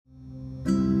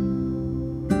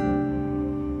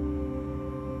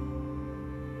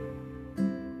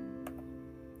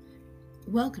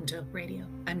Welcome to Hope Radio.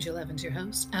 I'm Jill Evans, your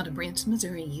host, out of Branson,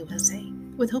 Missouri, USA,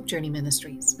 with Hope Journey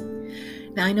Ministries.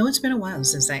 Now, I know it's been a while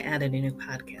since I added a new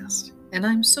podcast, and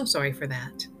I'm so sorry for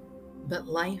that. But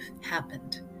life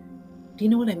happened. Do you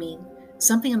know what I mean?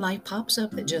 Something in life pops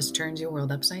up that just turns your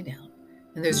world upside down,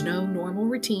 and there's no normal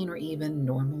routine or even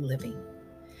normal living.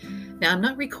 Now, I'm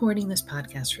not recording this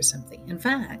podcast for something. In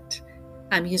fact,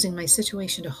 I'm using my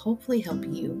situation to hopefully help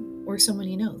you or someone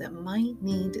you know that might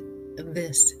need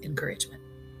this encouragement.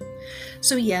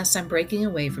 So yes, I'm breaking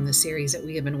away from the series that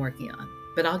we have been working on,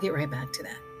 but I'll get right back to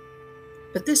that.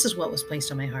 But this is what was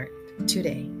placed on my heart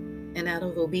today, and out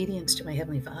of obedience to my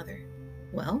Heavenly Father.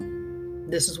 Well,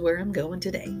 this is where I'm going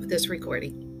today with this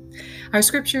recording. Our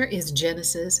scripture is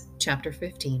Genesis chapter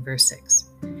 15, verse 6.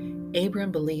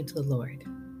 Abram believed the Lord,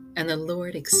 and the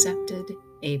Lord accepted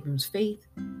Abram's faith,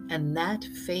 and that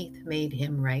faith made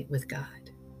him right with God.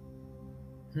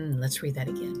 Let's read that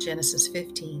again. Genesis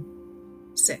 15,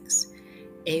 6.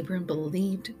 Abram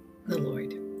believed the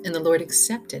Lord, and the Lord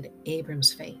accepted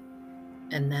Abram's faith,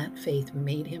 and that faith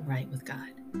made him right with God.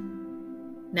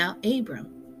 Now,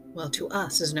 Abram, to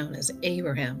us is known as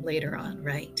Abraham later on,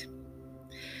 right?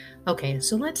 Okay,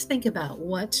 so let's think about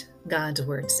what God's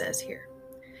word says here.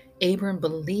 Abram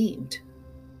believed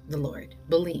the Lord.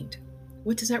 Believed.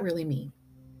 What does that really mean?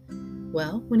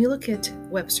 Well, when you look at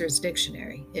Webster's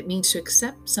dictionary, it means to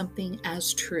accept something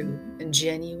as true and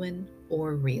genuine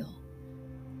or real.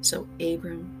 So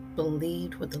Abram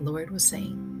believed what the Lord was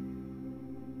saying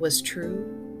was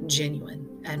true, genuine,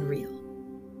 and real.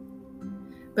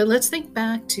 But let's think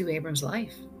back to Abram's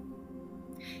life.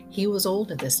 He was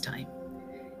old at this time.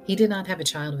 He did not have a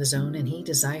child of his own, and he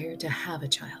desired to have a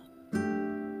child.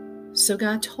 So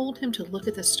God told him to look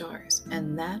at the stars,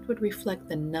 and that would reflect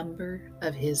the number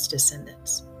of his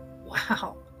descendants.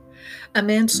 Wow. A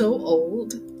man so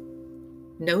old,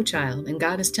 no child, and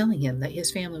God is telling him that his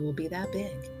family will be that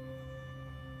big.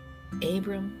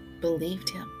 Abram believed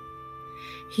him.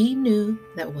 He knew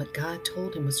that what God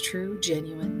told him was true,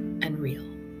 genuine, and real.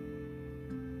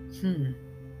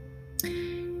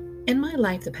 In my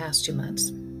life the past 2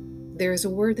 months, there is a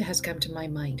word that has come to my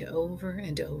mind over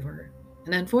and over.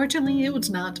 And unfortunately, it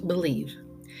was not believe.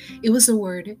 It was the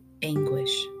word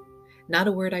anguish. Not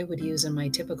a word I would use in my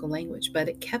typical language, but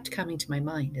it kept coming to my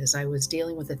mind as I was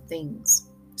dealing with the things.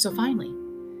 So finally,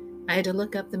 I had to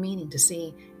look up the meaning to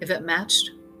see if it matched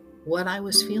what I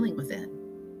was feeling within.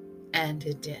 And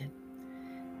it did.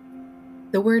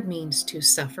 The word means to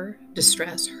suffer,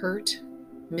 distress, hurt,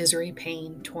 misery,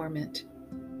 pain, torment,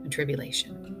 and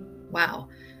tribulation. Wow,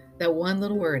 that one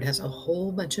little word has a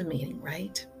whole bunch of meaning,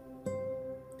 right?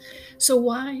 So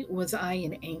why was I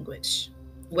in anguish?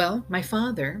 Well, my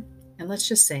father, and let's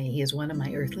just say he is one of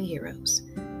my earthly heroes,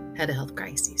 had a health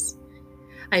crisis.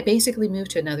 I basically moved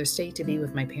to another state to be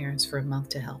with my parents for a month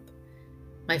to help.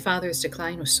 My father's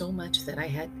decline was so much that I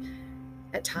had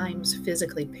at times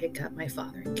physically pick up my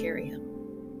father and carry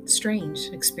him. Strange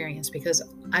experience because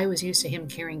I was used to him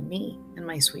carrying me and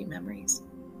my sweet memories.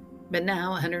 But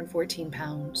now 114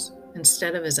 pounds,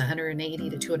 instead of his 180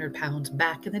 to 200 pounds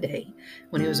back in the day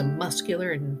when he was a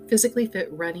muscular and physically fit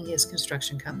running his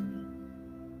construction company,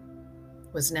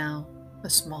 was now a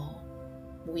small,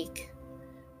 weak,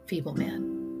 feeble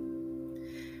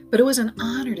man. But it was an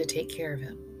honor to take care of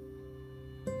him.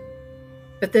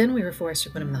 But then we were forced to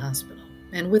put him in the hospital.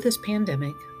 And with this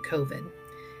pandemic, COVID,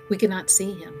 we could not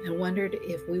see him and wondered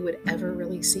if we would ever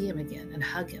really see him again and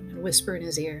hug him and whisper in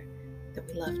his ear that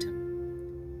we loved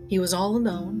him. He was all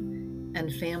alone,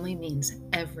 and family means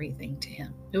everything to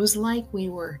him. It was like we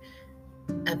were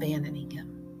abandoning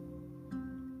him.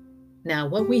 Now,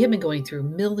 what we have been going through,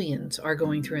 millions are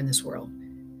going through in this world.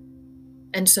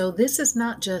 And so this is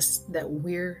not just that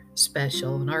we're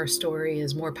special and our story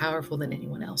is more powerful than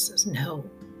anyone else's. No.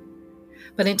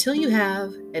 But until you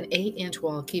have an 8-inch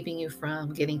wall keeping you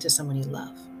from getting to someone you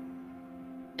love,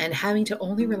 and having to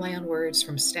only rely on words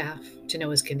from staff to know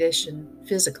his condition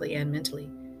physically and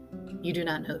mentally, you do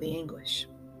not know the anguish.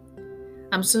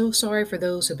 I'm so sorry for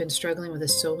those who've been struggling with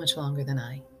this so much longer than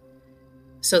I.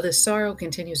 So this sorrow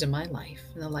continues in my life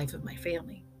and the life of my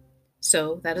family.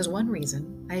 So that is one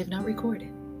reason I have not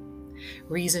recorded.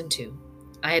 Reason 2,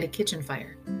 I had a kitchen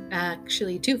fire.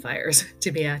 Actually, 2 fires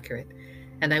to be accurate.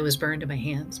 And I was burned in my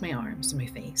hands, my arms, and my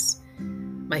face.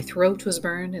 My throat was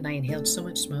burned and I inhaled so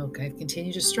much smoke, I've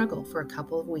continued to struggle for a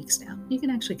couple of weeks now. You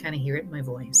can actually kind of hear it in my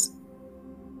voice.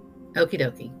 Okie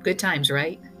dokie. Good times,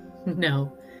 right?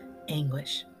 No,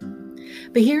 anguish.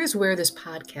 But here's where this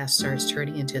podcast starts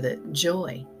turning into the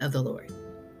joy of the Lord.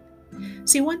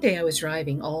 See, one day I was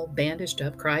driving all bandaged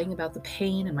up, crying about the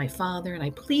pain and my father, and I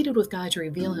pleaded with God to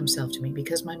reveal himself to me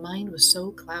because my mind was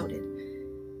so clouded.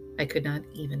 I could not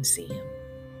even see him.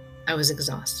 I was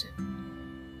exhausted.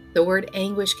 The word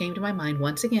anguish came to my mind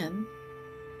once again,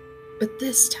 but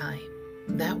this time,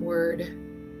 that word,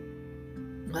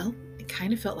 well, it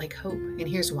kind of felt like hope, and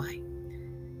here's why.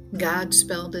 God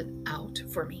spelled it out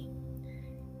for me.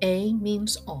 A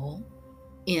means all,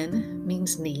 N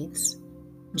means needs,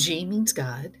 G means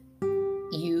God,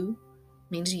 U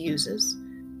means uses,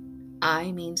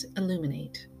 I means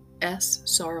illuminate, S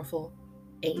sorrowful,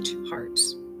 H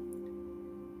hearts.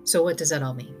 So what does that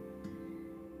all mean?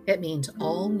 It means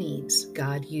all needs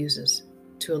God uses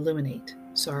to illuminate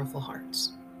sorrowful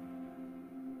hearts.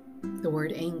 The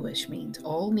word anguish means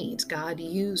all needs God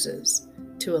uses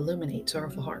to illuminate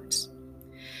sorrowful hearts.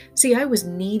 See, I was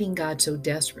needing God so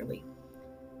desperately,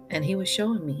 and He was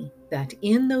showing me that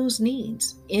in those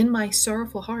needs, in my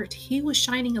sorrowful heart, He was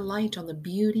shining a light on the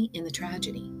beauty in the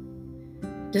tragedy.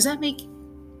 Does that make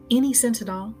any sense at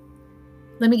all?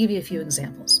 Let me give you a few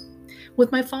examples.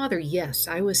 With my father, yes,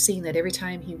 I was seeing that every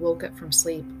time he woke up from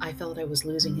sleep, I felt I was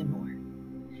losing him more.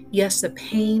 Yes, the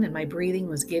pain and my breathing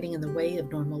was getting in the way of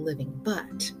normal living,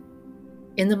 but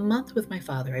in the month with my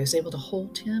father, I was able to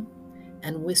hold him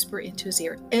and whisper into his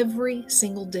ear every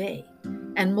single day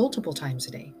and multiple times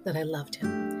a day that I loved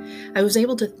him. I was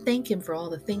able to thank him for all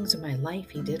the things in my life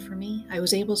he did for me. I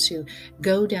was able to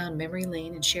go down memory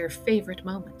lane and share favorite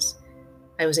moments.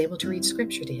 I was able to read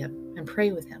scripture to him and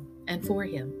pray with him and for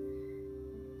him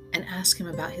and ask him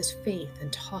about his faith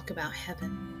and talk about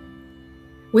heaven.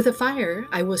 With a fire,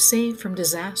 I was saved from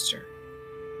disaster.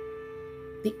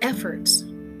 The efforts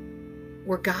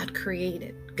were God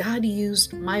created. God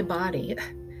used my body.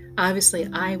 Obviously,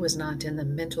 I was not in the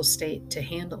mental state to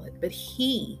handle it, but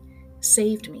He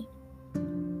saved me.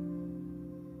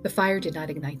 The fire did not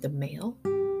ignite the mail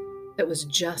that was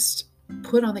just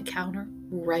put on the counter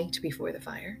right before the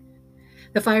fire.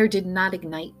 The fire did not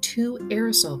ignite 2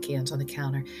 aerosol cans on the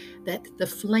counter that the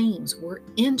flames were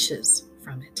inches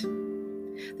from it.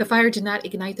 The fire did not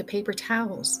ignite the paper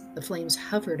towels the flames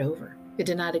hovered over. It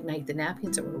did not ignite the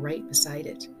napkins that were right beside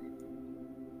it.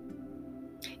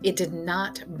 It did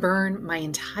not burn my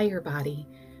entire body,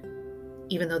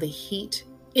 even though the heat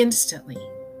instantly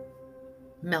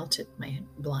melted my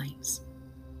blinds.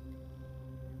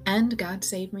 And God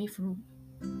saved me from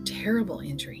terrible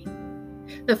injury.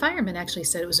 The firemen actually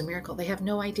said it was a miracle. They have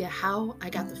no idea how I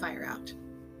got the fire out.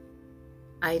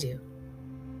 I do.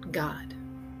 God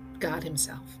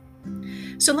Himself.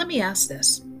 So let me ask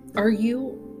this. Are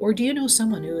you or do you know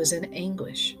someone who is in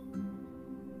anguish?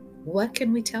 What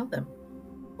can we tell them?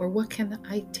 Or what can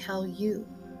I tell you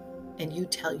and you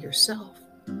tell yourself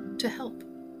to help?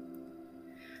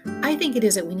 I think it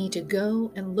is that we need to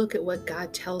go and look at what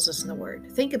God tells us in the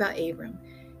Word. Think about Abram.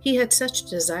 He had such a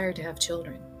desire to have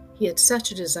children. He had such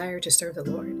a desire to serve the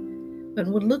Lord. But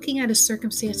when looking at his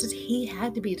circumstances, he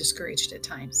had to be discouraged at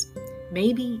times,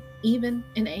 maybe even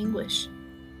in anguish.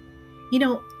 You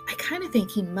know, I kind of think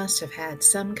he must have had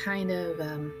some kind of,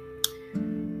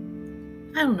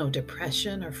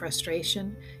 depression or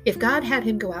frustration. If God had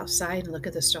him go outside and look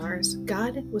at the stars,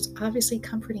 God was obviously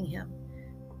comforting him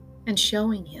and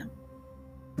showing him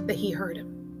that He heard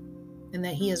him and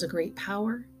that He has a great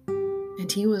power,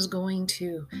 and He was going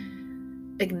to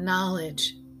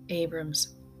acknowledge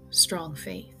Abram's strong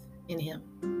faith in Him.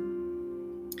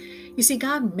 You see,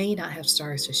 God may not have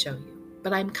stars to show you,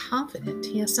 but I'm confident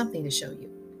He has something to show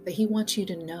you that He wants you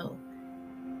to know.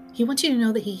 He wants you to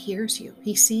know that He hears you.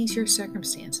 He sees your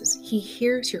circumstances. He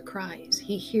hears your cries.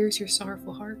 He hears your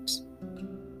sorrowful hearts.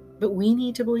 But we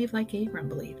need to believe like Abram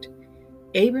believed.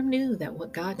 Abram knew that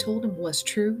what God told him was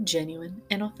true, genuine,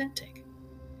 and authentic.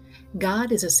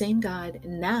 God is the same God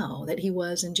now that He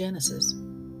was in Genesis.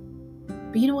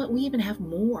 But you know what? We even have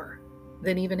more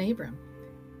than even Abram.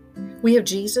 We have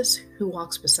Jesus who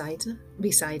walks beside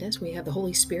us. We have the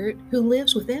Holy Spirit who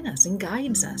lives within us and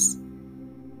guides us.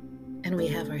 And we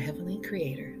have our Heavenly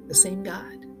Creator, the same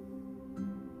God.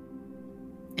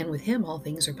 And with Him, all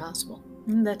things are possible.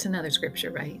 And that's another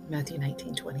scripture, right? Matthew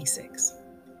 19:26.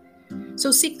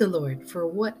 So seek the Lord for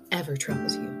whatever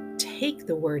troubles you. Take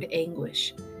the word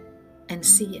anguish and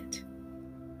see it.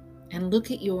 And look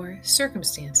at your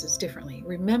circumstances differently.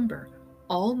 Remember,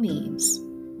 all needs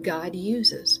God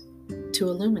uses to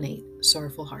illuminate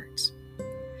sorrowful hearts.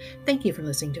 Thank you for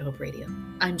listening to Hope Radio.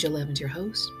 I'm Jill Evans, your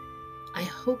host. I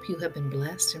hope you have been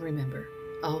blessed, and remember,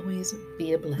 always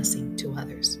be a blessing to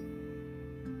others.